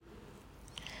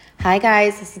Hi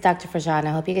guys, this is Dr. Farjan.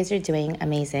 I hope you guys are doing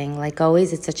amazing. Like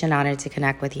always, it's such an honor to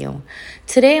connect with you.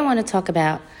 Today I want to talk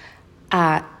about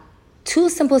two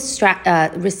simple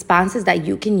responses that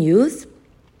you can use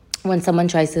when someone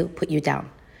tries to put you down.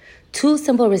 Two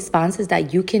simple responses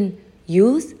that you can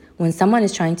use when someone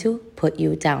is trying to put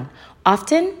you down.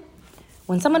 Often,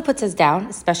 when someone puts us down,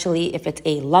 especially if it's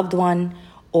a loved one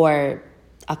or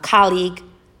a colleague,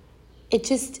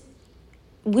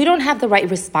 we don't have the right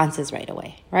responses right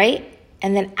away, right?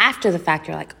 And then after the fact,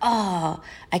 you're like, oh,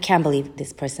 I can't believe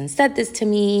this person said this to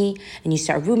me. And you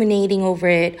start ruminating over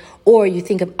it. Or you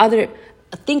think of the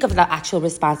actual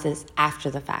responses after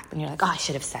the fact. And you're like, oh, I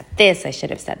should have said this. I should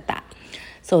have said that.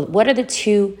 So what are the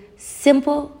two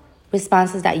simple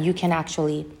responses that you can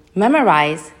actually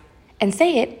memorize and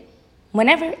say it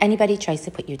whenever anybody tries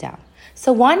to put you down?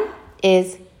 So one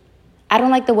is, I don't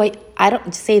like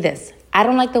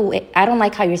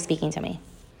how you're speaking to me.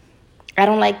 I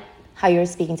don't like how you're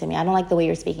speaking to me. I don't like the way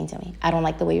you're speaking to me. I don't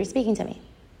like the way you're speaking to me.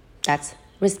 That's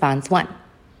response one.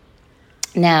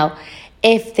 Now,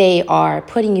 if they are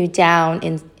putting you down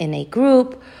in a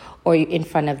group or in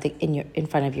front of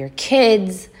your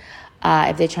kids,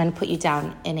 if they're trying to put you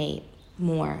down in a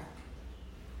more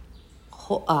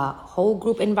whole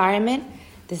group environment,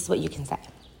 this is what you can say.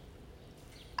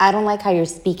 I don't like how you're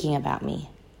speaking about me.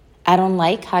 I don't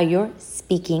like how you're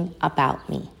speaking about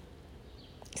me.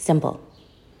 Simple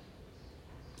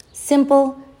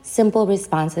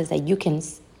responses that you can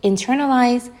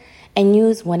internalize and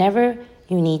use whenever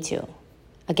you need to.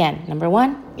 Again, number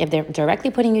one, if they're directly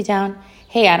putting you down,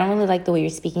 hey, I don't really like the way you're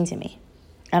speaking to me.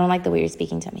 I don't like the way you're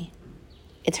speaking to me.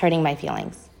 It's hurting my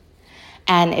feelings.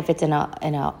 And if it's in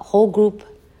a whole group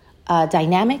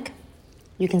dynamic,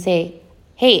 you can say,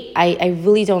 hey, I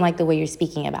really don't like the way you're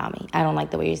speaking about me. I don't like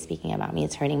the way you're speaking about me.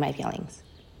 It's hurting my feelings.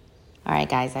 All right,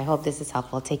 guys, I hope this is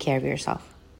helpful. Take care of yourself.